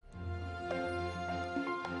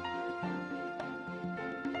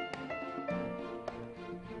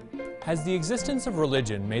Has the existence of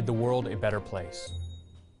religion made the world a better place?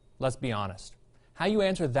 Let's be honest. How you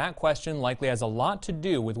answer that question likely has a lot to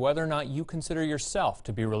do with whether or not you consider yourself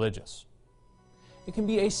to be religious. It can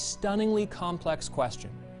be a stunningly complex question,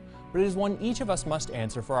 but it is one each of us must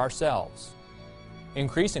answer for ourselves.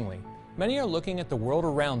 Increasingly, many are looking at the world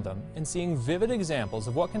around them and seeing vivid examples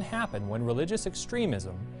of what can happen when religious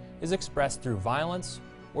extremism is expressed through violence,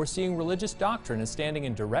 or seeing religious doctrine as standing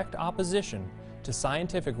in direct opposition to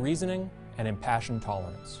scientific reasoning and impassioned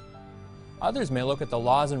tolerance. Others may look at the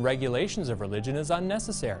laws and regulations of religion as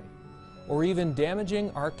unnecessary, or even damaging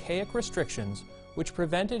archaic restrictions which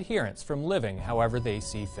prevent adherents from living however they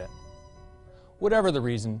see fit. Whatever the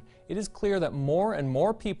reason, it is clear that more and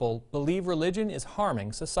more people believe religion is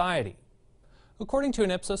harming society. According to an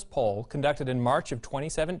Ipsos poll conducted in March of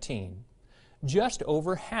 2017, just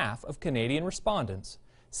over half of Canadian respondents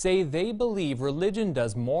say they believe religion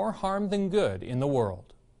does more harm than good in the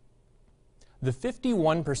world. The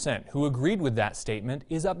 51% who agreed with that statement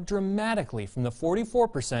is up dramatically from the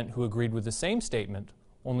 44% who agreed with the same statement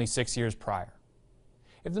only 6 years prior.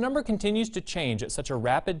 If the number continues to change at such a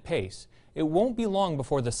rapid pace, it won't be long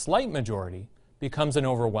before the slight majority becomes an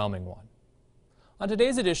overwhelming one. On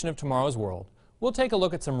today's edition of Tomorrow's World, we'll take a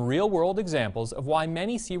look at some real-world examples of why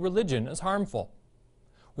many see religion as harmful.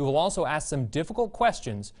 We will also ask some difficult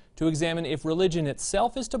questions to examine if religion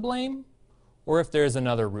itself is to blame or if there is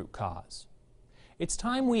another root cause. It's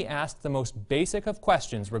time we ask the most basic of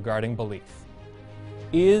questions regarding belief.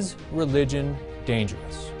 Is religion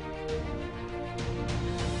dangerous?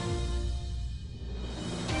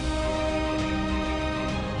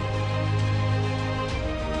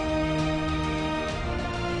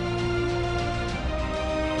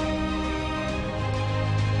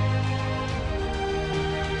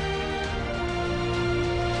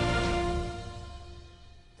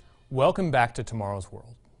 Welcome back to Tomorrow's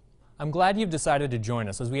World. I'm glad you've decided to join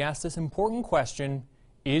us as we ask this important question,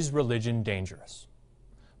 is religion dangerous?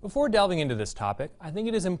 Before delving into this topic, I think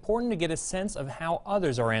it is important to get a sense of how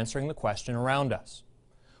others are answering the question around us.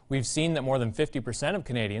 We've seen that more than 50% of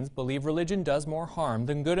Canadians believe religion does more harm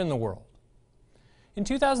than good in the world. In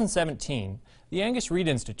 2017, the Angus Reid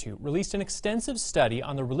Institute released an extensive study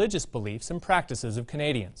on the religious beliefs and practices of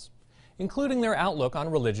Canadians, including their outlook on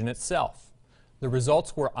religion itself. The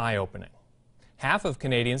results were eye-opening. Half of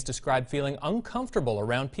Canadians described feeling uncomfortable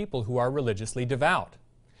around people who are religiously devout.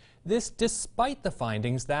 This despite the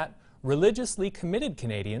findings that religiously committed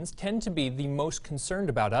Canadians tend to be the most concerned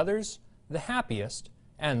about others, the happiest,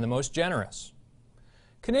 and the most generous.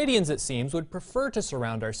 Canadians, it seems, would prefer to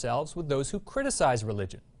surround ourselves with those who criticize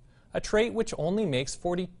religion, a trait which only makes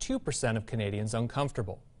 42% of Canadians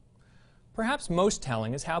uncomfortable. Perhaps most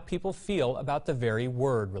telling is how people feel about the very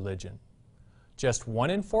word religion. Just 1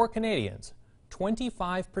 in 4 Canadians,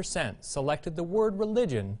 25%, selected the word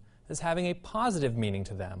religion as having a positive meaning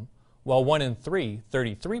to them, while 1 in 3,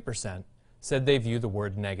 33%, said they view the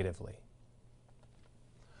word negatively.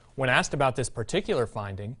 When asked about this particular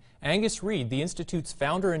finding, Angus Reid, the Institute's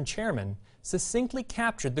founder and chairman, succinctly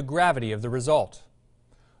captured the gravity of the result.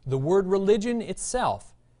 The word religion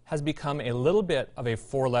itself has become a little bit of a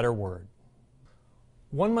 4-letter word.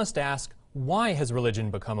 One must ask, why has religion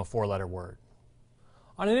become a 4-letter word?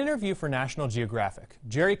 On an interview for National Geographic,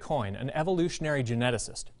 Jerry Coyne, an evolutionary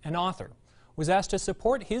geneticist and author, was asked to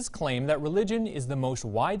support his claim that religion is the most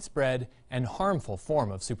widespread and harmful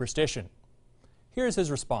form of superstition. Here's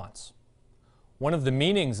his response. One of the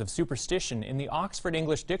meanings of superstition in the Oxford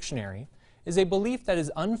English Dictionary is a belief that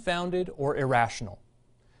is unfounded or irrational.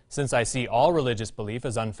 Since I see all religious belief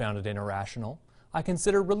as unfounded and irrational, I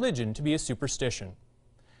consider religion to be a superstition.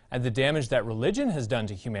 And the damage that religion has done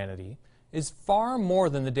to humanity is far more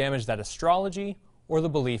than the damage that astrology or the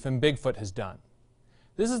belief in Bigfoot has done.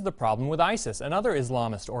 This is the problem with ISIS and other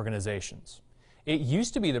Islamist organizations. It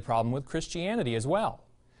used to be the problem with Christianity as well.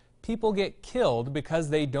 People get killed because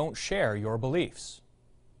they don't share your beliefs.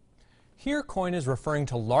 Here Coyne is referring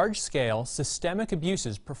to large-scale, systemic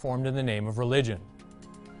abuses performed in the name of religion.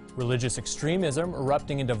 Religious extremism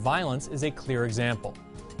erupting into violence is a clear example.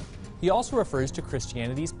 He also refers to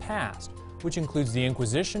Christianity's past, which includes the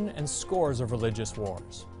Inquisition and scores of religious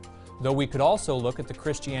wars. Though we could also look at the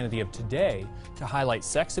Christianity of today to highlight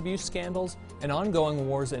sex abuse scandals and ongoing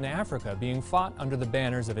wars in Africa being fought under the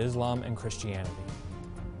banners of Islam and Christianity.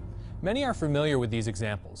 Many are familiar with these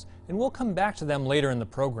examples, and we'll come back to them later in the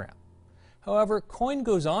program. However, Coyne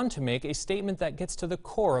goes on to make a statement that gets to the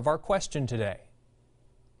core of our question today.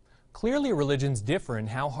 Clearly, religions differ in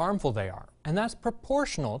how harmful they are, and that's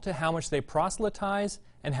proportional to how much they proselytize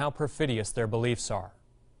and how perfidious their beliefs are.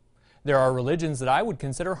 There are religions that I would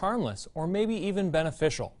consider harmless or maybe even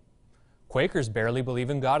beneficial. Quakers barely believe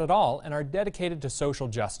in God at all and are dedicated to social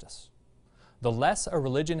justice. The less a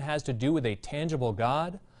religion has to do with a tangible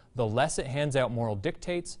God, the less it hands out moral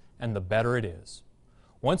dictates, and the better it is.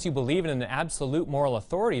 Once you believe in an absolute moral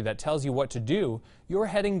authority that tells you what to do, you're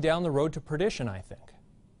heading down the road to perdition, I think.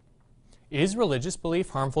 Is religious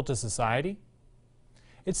belief harmful to society?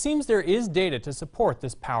 It seems there is data to support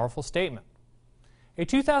this powerful statement. A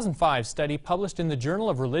 2005 study published in the Journal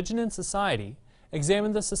of Religion and Society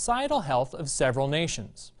examined the societal health of several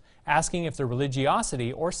nations, asking if the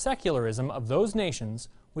religiosity or secularism of those nations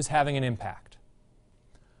was having an impact.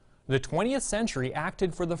 The 20th century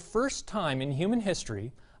acted for the first time in human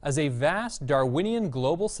history as a vast Darwinian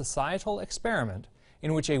global societal experiment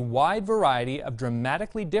in which a wide variety of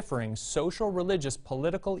dramatically differing social, religious,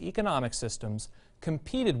 political, economic systems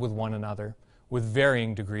competed with one another with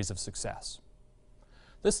varying degrees of success.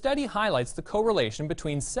 The study highlights the correlation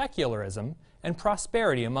between secularism and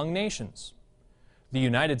prosperity among nations. The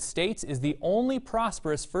United States is the only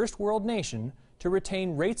prosperous first world nation to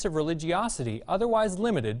retain rates of religiosity otherwise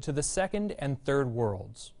limited to the second and third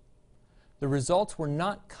worlds. The results were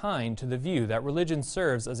not kind to the view that religion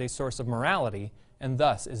serves as a source of morality and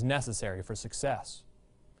thus is necessary for success.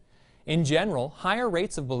 In general, higher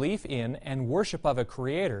rates of belief in and worship of a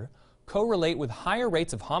creator correlate with higher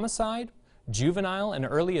rates of homicide, juvenile and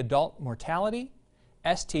early adult mortality,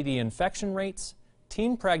 STD infection rates,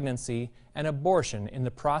 teen pregnancy, and abortion in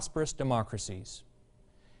the prosperous democracies.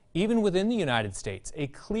 Even within the United States, a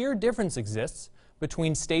clear difference exists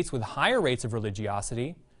between states with higher rates of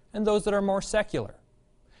religiosity and those that are more secular.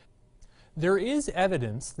 There is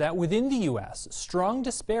evidence that within the U.S., strong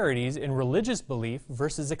disparities in religious belief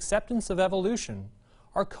versus acceptance of evolution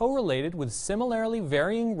are correlated with similarly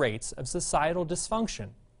varying rates of societal dysfunction.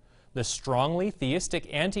 The strongly theistic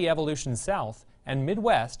anti-evolution South and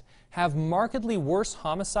Midwest have markedly worse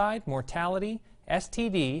homicide, mortality,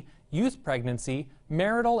 STD, youth pregnancy,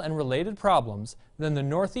 marital and related problems than the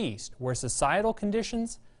Northeast, where societal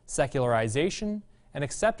conditions, secularization, and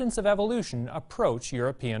acceptance of evolution approach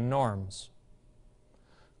European norms.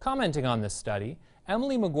 Commenting on this study,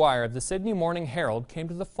 Emily Maguire of the Sydney Morning Herald came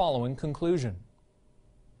to the following conclusion.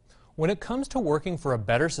 When it comes to working for a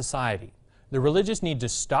better society, the religious need to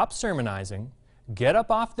stop sermonizing, get up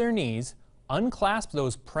off their knees, unclasp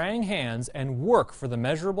those praying hands, and work for the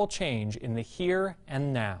measurable change in the here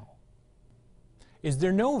and now. Is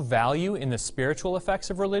there no value in the spiritual effects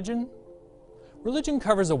of religion? Religion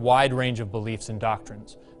covers a wide range of beliefs and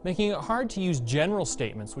doctrines, making it hard to use general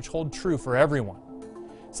statements which hold true for everyone.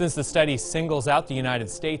 Since the study singles out the United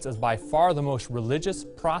States as by far the most religious,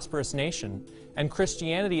 prosperous nation, and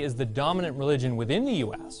Christianity is the dominant religion within the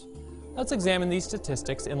U.S., let's examine these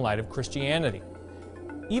statistics in light of Christianity.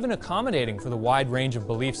 Even accommodating for the wide range of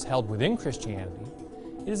beliefs held within Christianity,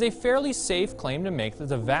 it is a fairly safe claim to make that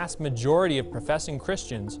the vast majority of professing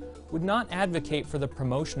Christians would not advocate for the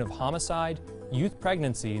promotion of homicide, youth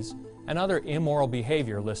pregnancies, and other immoral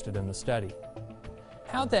behavior listed in the study.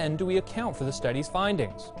 How then do we account for the study's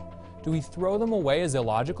findings? Do we throw them away as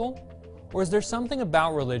illogical? Or is there something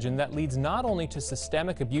about religion that leads not only to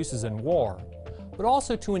systemic abuses and war, but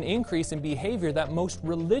also to an increase in behavior that most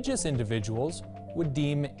religious individuals would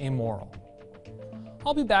deem immoral?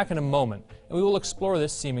 I'll be back in a moment, and we will explore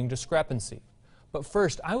this seeming discrepancy. But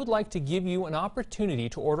first, I would like to give you an opportunity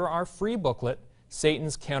to order our free booklet,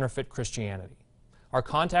 Satan's Counterfeit Christianity. Our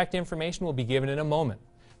contact information will be given in a moment.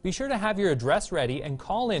 Be sure to have your address ready and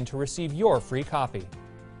call in to receive your free copy.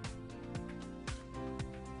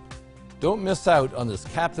 Don't miss out on this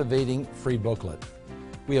captivating free booklet.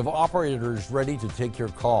 We have operators ready to take your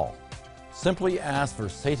call. Simply ask for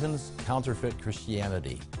Satan's Counterfeit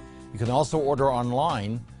Christianity. You can also order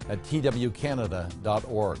online at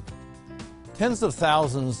twcanada.org. Tens of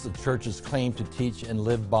thousands of churches claim to teach and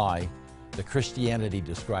live by the Christianity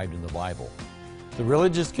described in the Bible. The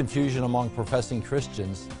religious confusion among professing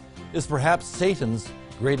Christians is perhaps Satan's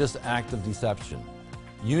greatest act of deception.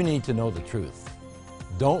 You need to know the truth.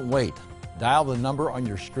 Don't wait. Dial the number on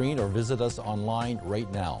your screen or visit us online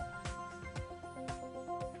right now.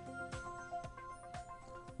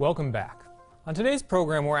 Welcome back. On today's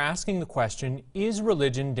program, we're asking the question, is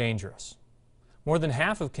religion dangerous? More than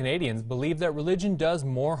half of Canadians believe that religion does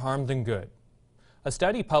more harm than good. A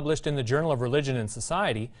study published in the Journal of Religion and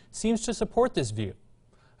Society seems to support this view.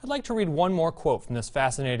 I'd like to read one more quote from this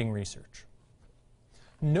fascinating research.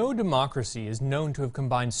 No democracy is known to have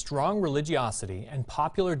combined strong religiosity and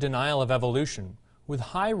popular denial of evolution with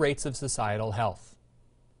high rates of societal health.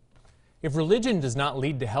 If religion does not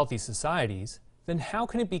lead to healthy societies, then how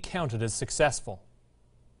can it be counted as successful?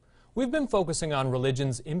 We've been focusing on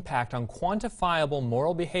religion's impact on quantifiable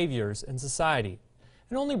moral behaviors in society,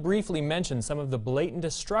 and only briefly mentioned some of the blatant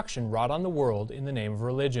destruction wrought on the world in the name of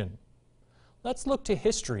religion. Let's look to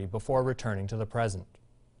history before returning to the present.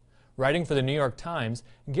 Writing for the New York Times,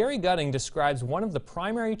 Gary Gutting describes one of the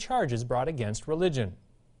primary charges brought against religion.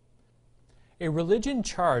 A religion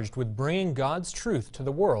charged with bringing God's truth to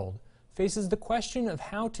the world faces the question of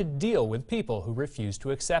how to deal with people who refuse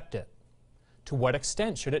to accept it. To what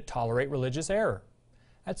extent should it tolerate religious error?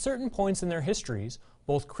 At certain points in their histories,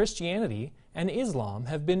 both Christianity and Islam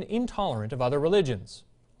have been intolerant of other religions,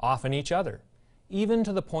 often each other, even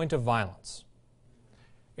to the point of violence.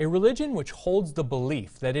 A religion which holds the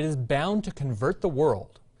belief that it is bound to convert the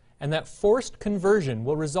world and that forced conversion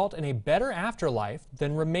will result in a better afterlife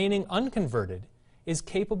than remaining unconverted is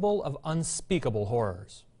capable of unspeakable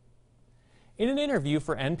horrors. In an interview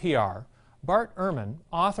for NPR, Bart Ehrman,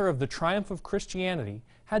 author of The Triumph of Christianity,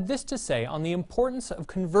 had this to say on the importance of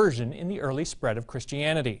conversion in the early spread of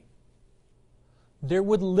Christianity. There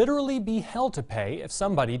would literally be hell to pay if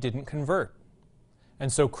somebody didn't convert.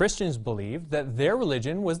 And so Christians believed that their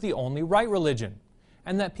religion was the only right religion,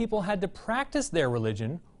 and that people had to practice their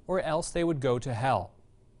religion or else they would go to hell.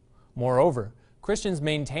 Moreover, Christians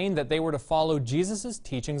maintained that they were to follow Jesus'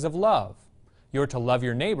 teachings of love. You're to love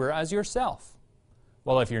your neighbor as yourself.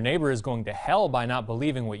 Well, if your neighbor is going to hell by not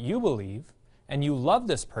believing what you believe, and you love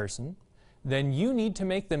this person, then you need to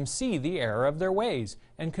make them see the error of their ways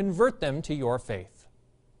and convert them to your faith.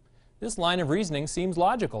 This line of reasoning seems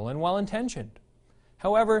logical and well-intentioned.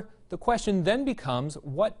 However, the question then becomes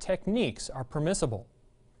what techniques are permissible.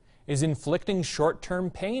 Is inflicting short-term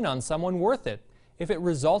pain on someone worth it if it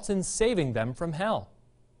results in saving them from hell?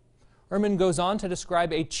 Ehrman goes on to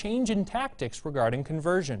describe a change in tactics regarding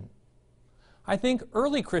conversion. I think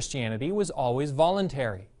early Christianity was always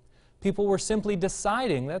voluntary. People were simply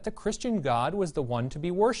deciding that the Christian God was the one to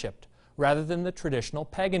be worshipped, rather than the traditional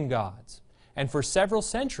pagan gods. And for several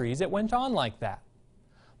centuries it went on like that.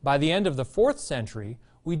 By the end of the 4th century,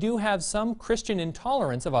 we do have some Christian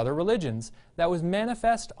intolerance of other religions that was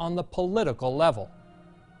manifest on the political level.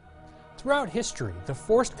 Throughout history, the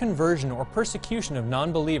forced conversion or persecution of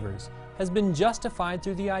non-believers has been justified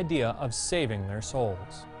through the idea of saving their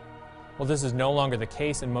souls. While this is no longer the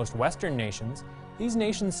case in most Western nations, these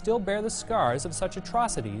nations still bear the scars of such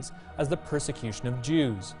atrocities as the persecution of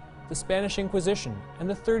Jews, the Spanish Inquisition, and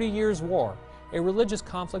the 30 Years' War, a religious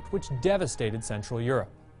conflict which devastated Central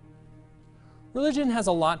Europe. Religion has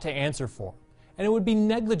a lot to answer for, and it would be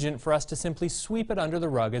negligent for us to simply sweep it under the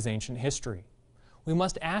rug as ancient history. We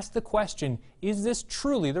must ask the question, is this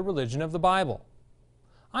truly the religion of the Bible?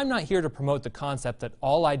 I'm not here to promote the concept that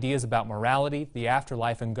all ideas about morality, the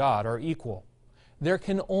afterlife, and God are equal. There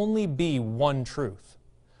can only be one truth.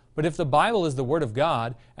 But if the Bible is the Word of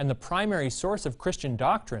God and the primary source of Christian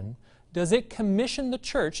doctrine, does it commission the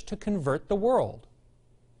church to convert the world?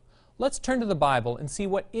 Let's turn to the Bible and see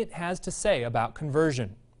what it has to say about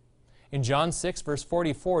conversion. In John 6, verse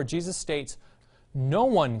 44, Jesus states, "No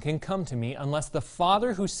one can come to me unless the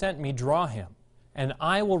Father who sent me draw him, and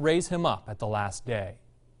I will raise him up at the last day."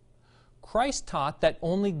 Christ taught that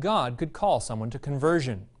only God could call someone to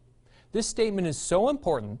conversion. This statement is so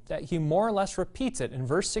important that he more or less repeats it in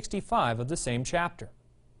verse 65 of the same chapter.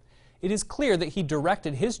 It is clear that he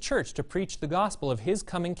directed his church to preach the gospel of his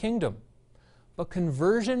coming kingdom. But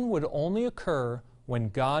conversion would only occur when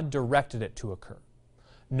God directed it to occur.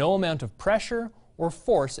 No amount of pressure or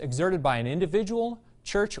force exerted by an individual,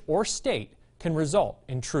 church, or state can result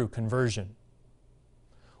in true conversion.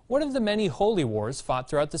 What of the many holy wars fought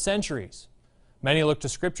throughout the centuries? Many look to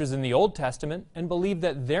scriptures in the Old Testament and believe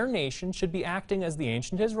that their nation should be acting as the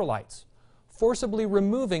ancient Israelites, forcibly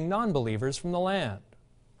removing non-believers from the land.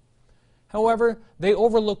 However, they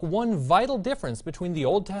overlook one vital difference between the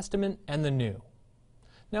Old Testament and the New.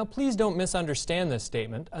 Now, please don't misunderstand this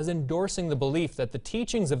statement as endorsing the belief that the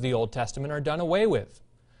teachings of the Old Testament are done away with.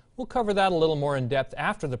 We'll cover that a little more in depth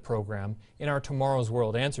after the program in our Tomorrow's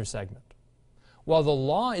World Answer segment. While the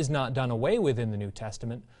law is not done away with in the New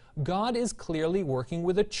Testament, God is clearly working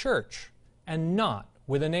with a church and not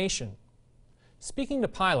with a nation. Speaking to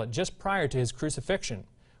Pilate just prior to his crucifixion,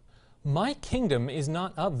 "My kingdom is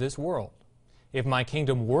not of this world. If my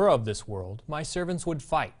kingdom were of this world, my servants would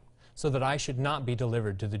fight, so that I should not be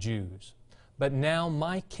delivered to the Jews. But now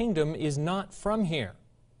my kingdom is not from here."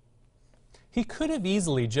 He could have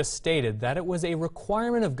easily just stated that it was a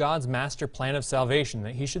requirement of God's master plan of salvation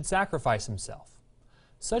that he should sacrifice himself.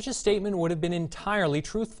 Such a statement would have been entirely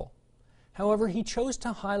truthful. However, he chose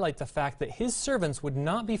to highlight the fact that his servants would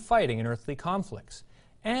not be fighting in earthly conflicts,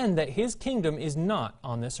 and that his kingdom is not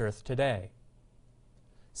on this earth today.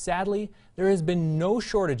 Sadly, there has been no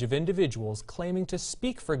shortage of individuals claiming to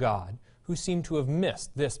speak for God who seem to have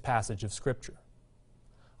missed this passage of Scripture.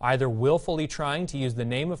 Either willfully trying to use the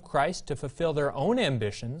name of Christ to fulfill their own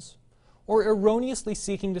ambitions, or erroneously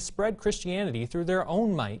seeking to spread Christianity through their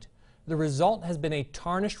own might, the result has been a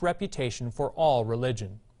tarnished reputation for all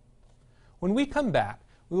religion. When we come back,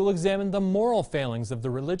 we will examine the moral failings of the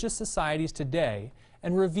religious societies today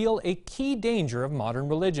and reveal a key danger of modern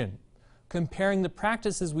religion, comparing the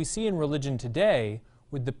practices we see in religion today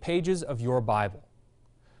with the pages of your Bible.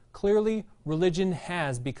 Clearly, religion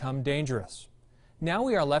has become dangerous. Now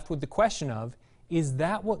we are left with the question of, is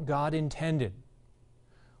that what God intended?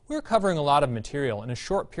 We're covering a lot of material in a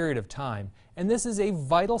short period of time, and this is a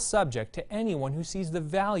vital subject to anyone who sees the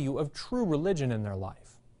value of true religion in their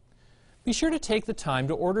life. Be sure to take the time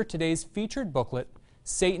to order today's featured booklet,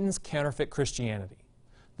 Satan's Counterfeit Christianity.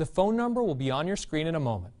 The phone number will be on your screen in a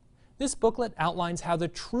moment. This booklet outlines how the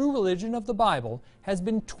true religion of the Bible has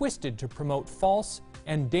been twisted to promote false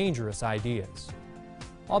and dangerous ideas.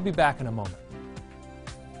 I'll be back in a moment.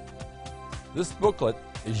 This booklet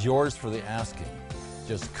is yours for the asking.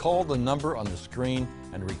 Just call the number on the screen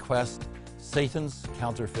and request Satan's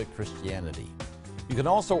Counterfeit Christianity. You can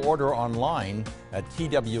also order online at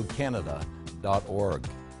twcanada.org.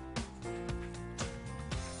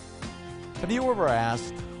 Have you ever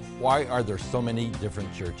asked, why are there so many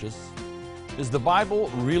different churches? Is the Bible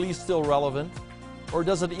really still relevant? Or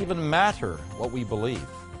does it even matter what we believe?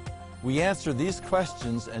 We answer these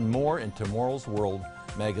questions and more in Tomorrow's World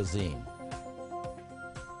magazine.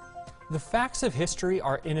 The facts of history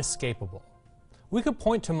are inescapable. We could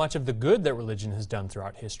point to much of the good that religion has done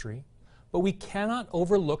throughout history, but we cannot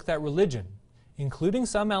overlook that religion, including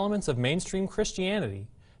some elements of mainstream Christianity,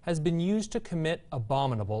 has been used to commit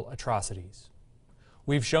abominable atrocities.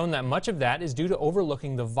 We've shown that much of that is due to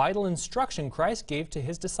overlooking the vital instruction Christ gave to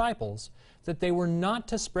His disciples that they were not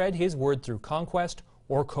to spread His word through conquest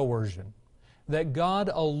or coercion, that God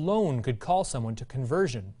alone could call someone to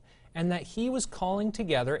conversion, and that He was calling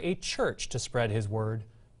together a church to spread His word,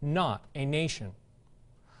 not a nation.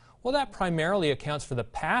 While that primarily accounts for the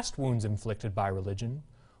past wounds inflicted by religion,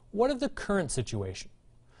 what of the current situation?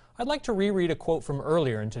 I'd like to reread a quote from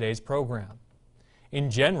earlier in today's program.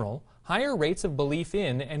 In general, higher rates of belief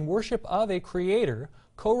in and worship of a Creator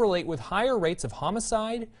correlate with higher rates of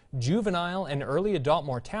homicide, juvenile and early adult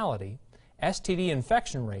mortality, STD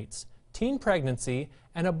infection rates, teen pregnancy,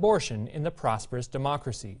 and abortion in the prosperous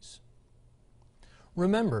democracies.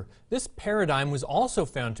 Remember, this paradigm was also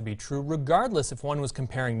found to be true regardless if one was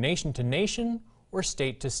comparing nation to nation or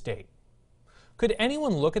state to state. Could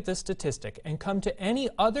anyone look at this statistic and come to any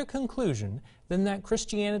other conclusion than that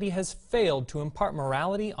Christianity has failed to impart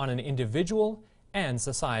morality on an individual and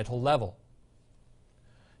societal level?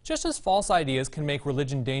 Just as false ideas can make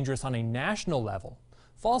religion dangerous on a national level,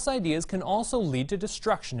 false ideas can also lead to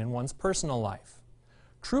destruction in one's personal life.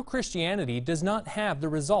 True Christianity does not have the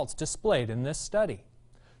results displayed in this study.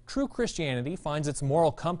 True Christianity finds its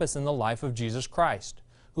moral compass in the life of Jesus Christ,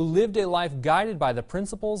 who lived a life guided by the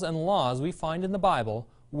principles and laws we find in the Bible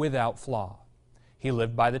without flaw. He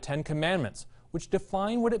lived by the Ten Commandments, which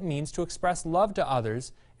define what it means to express love to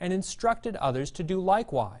others and instructed others to do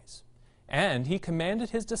likewise. And He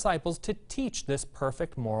commanded His disciples to teach this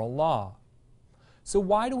perfect moral law. So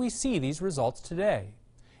why do we see these results today?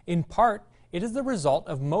 In part, it is the result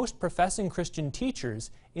of most professing Christian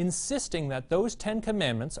teachers insisting that those 10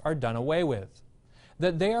 commandments are done away with,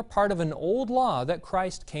 that they are part of an old law that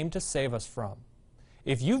Christ came to save us from.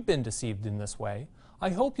 If you've been deceived in this way, I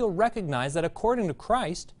hope you'll recognize that according to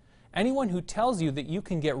Christ, anyone who tells you that you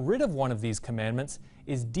can get rid of one of these commandments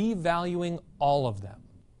is devaluing all of them.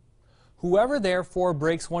 Whoever therefore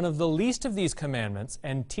breaks one of the least of these commandments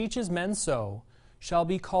and teaches men so, shall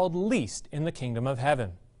be called least in the kingdom of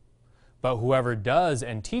heaven. But whoever does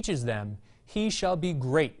and teaches them, he shall be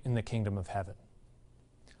great in the kingdom of heaven.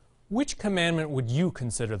 Which commandment would you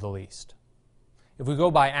consider the least? If we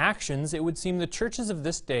go by actions, it would seem the churches of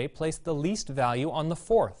this day place the least value on the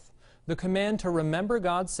fourth, the command to remember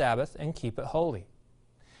God's Sabbath and keep it holy.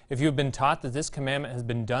 If you have been taught that this commandment has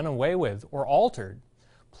been done away with or altered,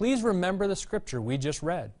 please remember the scripture we just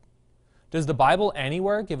read. Does the Bible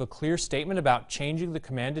anywhere give a clear statement about changing the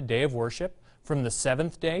commanded day of worship from the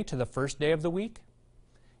seventh day to the first day of the week?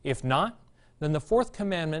 If not, then the fourth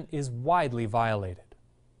commandment is widely violated.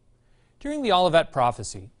 During the Olivet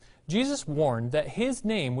prophecy, Jesus warned that His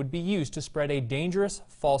name would be used to spread a dangerous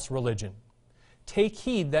false religion. Take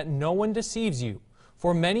heed that no one deceives you,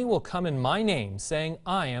 for many will come in my name, saying,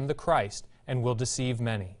 I am the Christ, and will deceive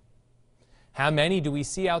many. How many do we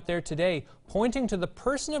see out there today pointing to the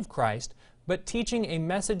person of Christ, but teaching a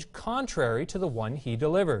message contrary to the one he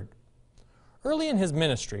delivered? Early in his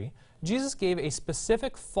ministry, Jesus gave a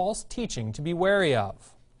specific false teaching to be wary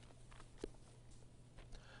of.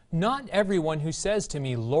 Not everyone who says to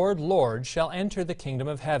me, Lord, Lord, shall enter the kingdom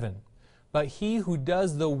of heaven, but he who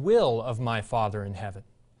does the will of my Father in heaven.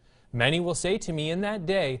 Many will say to me in that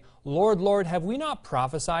day, Lord, Lord, have we not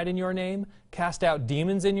prophesied in your name, cast out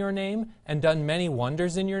demons in your name, and done many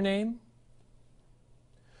wonders in your name?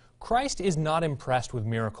 Christ is not impressed with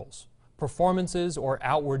miracles, performances, or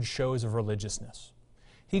outward shows of religiousness.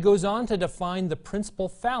 He goes on to define the principal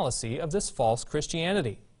fallacy of this false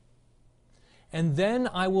Christianity. And then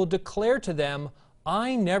I will declare to them,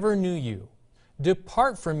 I never knew you.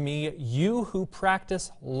 Depart from me, you who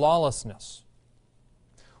practice lawlessness.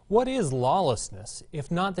 What is lawlessness,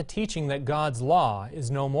 if not the teaching that God's law is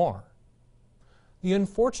no more? The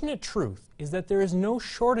unfortunate truth is that there is no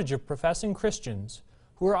shortage of professing Christians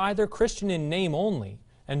who are either Christian in name only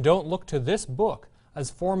and don't look to this book as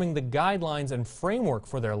forming the guidelines and framework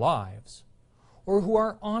for their lives, or who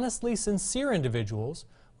are honestly sincere individuals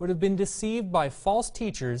but have been deceived by false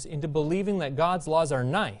teachers into believing that God's laws are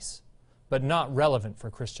nice, but not relevant for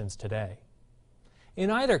Christians today. In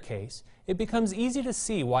either case, it becomes easy to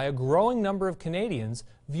see why a growing number of Canadians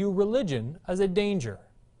view religion as a danger.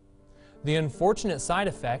 The unfortunate side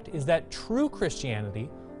effect is that true Christianity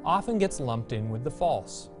often gets lumped in with the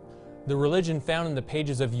false. The religion found in the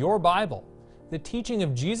pages of your Bible, the teaching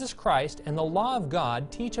of Jesus Christ and the law of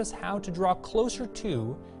God teach us how to draw closer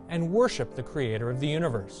to and worship the Creator of the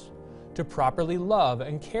universe, to properly love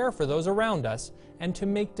and care for those around us, and to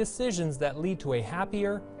make decisions that lead to a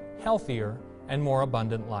happier, healthier, and more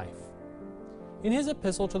abundant life. In his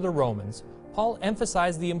epistle to the Romans, Paul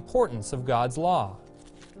emphasized the importance of God's law.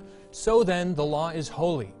 So then, the law is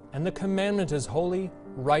holy, and the commandment is holy,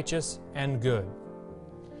 righteous, and good.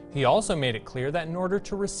 He also made it clear that in order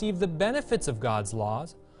to receive the benefits of God's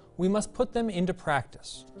laws, we must put them into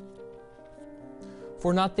practice.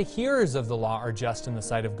 For not the hearers of the law are just in the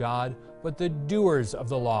sight of God, but the doers of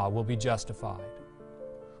the law will be justified.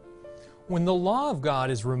 When the law of God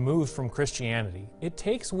is removed from Christianity, it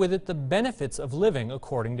takes with it the benefits of living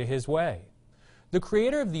according to His way. The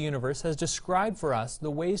Creator of the universe has described for us the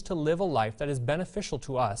ways to live a life that is beneficial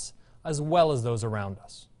to us as well as those around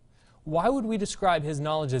us. Why would we describe His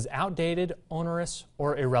knowledge as outdated, onerous,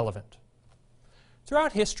 or irrelevant?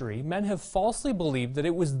 Throughout history, men have falsely believed that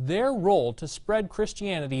it was their role to spread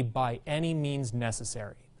Christianity by any means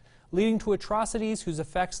necessary, leading to atrocities whose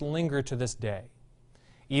effects linger to this day.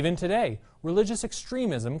 Even today, religious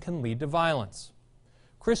extremism can lead to violence.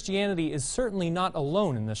 Christianity is certainly not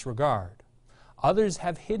alone in this regard. Others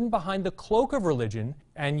have hidden behind the cloak of religion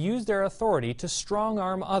and used their authority to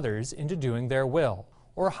strong-arm others into doing their will,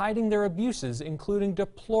 or hiding their abuses, including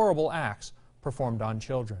deplorable acts performed on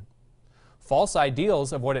children. False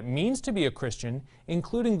ideals of what it means to be a Christian,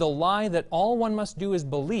 including the lie that all one must do is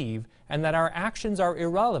believe and that our actions are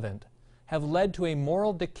irrelevant, have led to a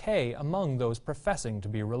moral decay among those professing to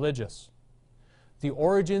be religious. The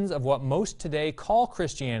origins of what most today call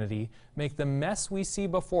Christianity make the mess we see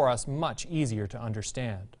before us much easier to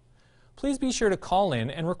understand. Please be sure to call in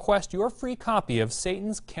and request your free copy of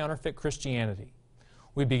Satan's Counterfeit Christianity.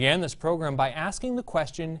 We began this program by asking the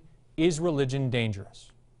question, is religion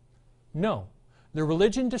dangerous? No, the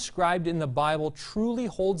religion described in the Bible truly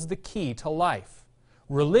holds the key to life.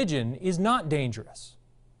 Religion is not dangerous.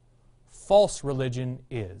 False religion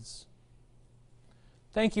is.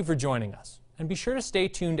 Thank you for joining us, and be sure to stay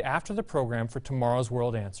tuned after the program for Tomorrow's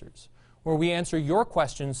World Answers, where we answer your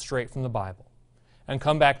questions straight from the Bible. And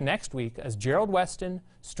come back next week as Gerald Weston,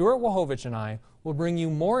 Stuart Wojcicki, and I will bring you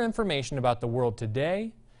more information about the world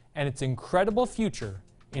today and its incredible future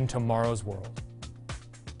in tomorrow's world.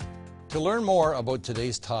 To learn more about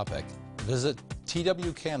today's topic, visit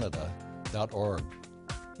twcanada.org.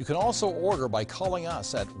 You can also order by calling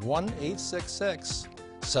us at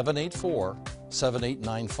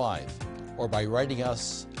 1-866-784-7895 or by writing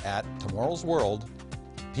us at Tomorrow's World,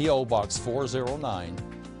 P.O. Box 409,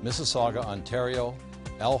 Mississauga, Ontario,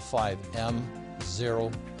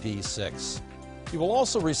 L5M0P6. You will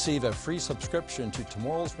also receive a free subscription to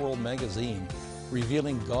Tomorrow's World magazine,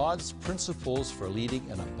 revealing God's principles for leading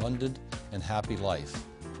an abundant and happy life,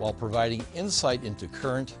 while providing insight into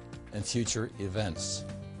current and future events.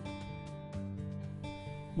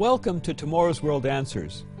 Welcome to Tomorrow's World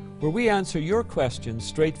Answers, where we answer your questions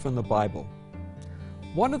straight from the Bible.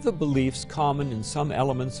 One of the beliefs common in some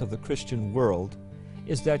elements of the Christian world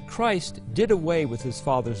is that Christ did away with His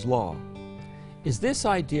Father's law. Is this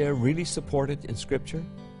idea really supported in Scripture?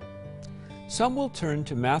 Some will turn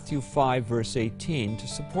to Matthew 5 verse 18 to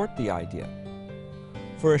support the idea.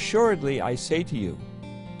 For assuredly I say to you,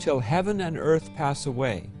 till heaven and earth pass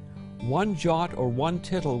away, one jot or one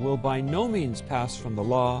tittle will by no means pass from the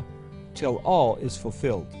law, till all is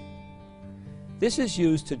fulfilled. This is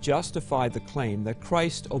used to justify the claim that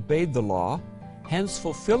Christ obeyed the law, hence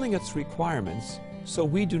fulfilling its requirements, so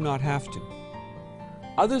we do not have to.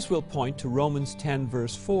 Others will point to Romans 10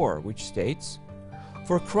 verse 4, which states,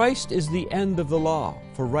 "For Christ is the end of the law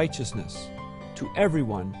for righteousness to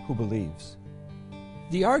everyone who believes."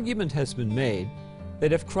 The argument has been made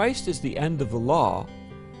that if Christ is the end of the law,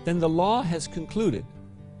 then the law has concluded,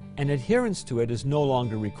 and adherence to it is no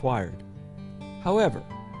longer required. However,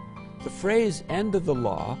 the phrase "end of the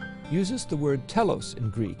law" uses the word telos in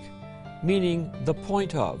Greek, meaning the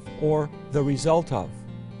point of, or the result of.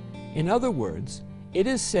 In other words, it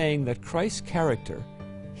is saying that Christ's character,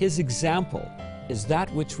 his example, is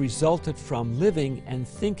that which resulted from living and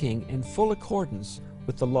thinking in full accordance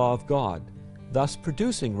with the law of God, thus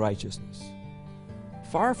producing righteousness.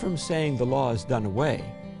 Far from saying the law is done away,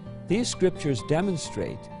 these scriptures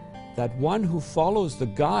demonstrate that one who follows the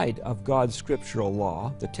guide of God's scriptural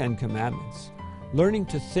law, the Ten Commandments, learning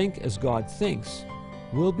to think as God thinks,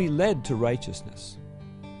 will be led to righteousness.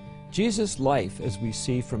 Jesus' life, as we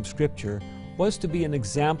see from Scripture, was to be an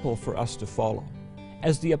example for us to follow,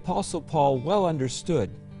 as the Apostle Paul well understood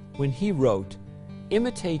when he wrote,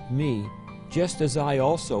 "Imitate me, just as I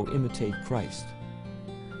also imitate Christ."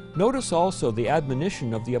 Notice also the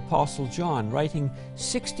admonition of the Apostle John, writing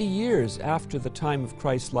 60 years after the time of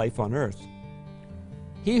Christ's life on earth.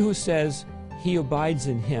 He who says he abides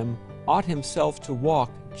in him ought himself to walk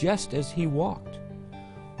just as he walked.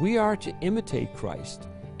 We are to imitate Christ,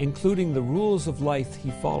 including the rules of life he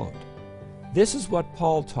followed. This is what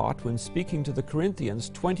Paul taught when speaking to the Corinthians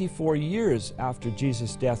 24 years after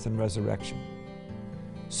Jesus' death and resurrection.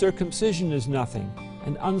 Circumcision is nothing,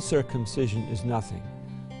 and uncircumcision is nothing,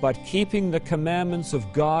 but keeping the commandments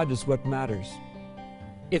of God is what matters.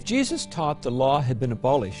 If Jesus taught the law had been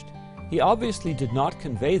abolished, he obviously did not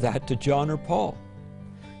convey that to John or Paul.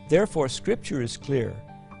 Therefore, Scripture is clear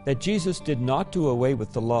that Jesus did not do away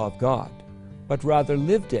with the law of God, but rather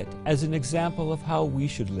lived it as an example of how we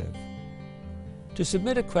should live. To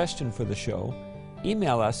submit a question for the show,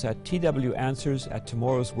 email us at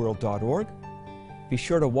twanswers@tomorrowsworld.org. Be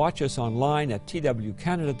sure to watch us online at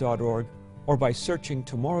twcanada.org or by searching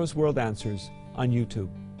Tomorrow's World Answers on YouTube.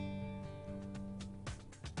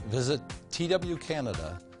 Visit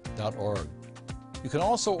twcanada.org. You can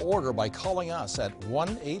also order by calling us at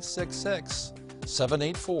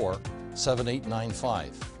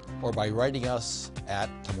 1-866-784-7895 or by writing us at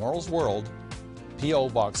Tomorrow's World, P.O.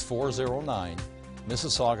 Box 409,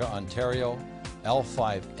 Mississauga, Ontario,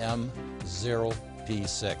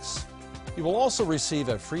 L5M0P6. You will also receive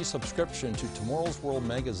a free subscription to Tomorrow's World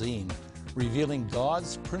magazine, revealing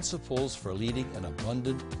God's principles for leading an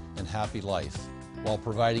abundant and happy life, while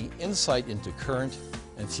providing insight into current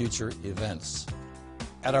and future events.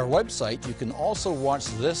 At our website, you can also watch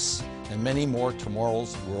this and many more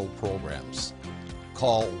Tomorrow's World programs.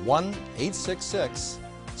 Call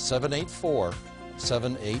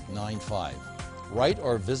 1-866-784-7895. Write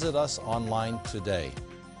or visit us online today.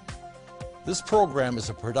 This program is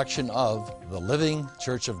a production of the Living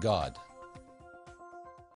Church of God.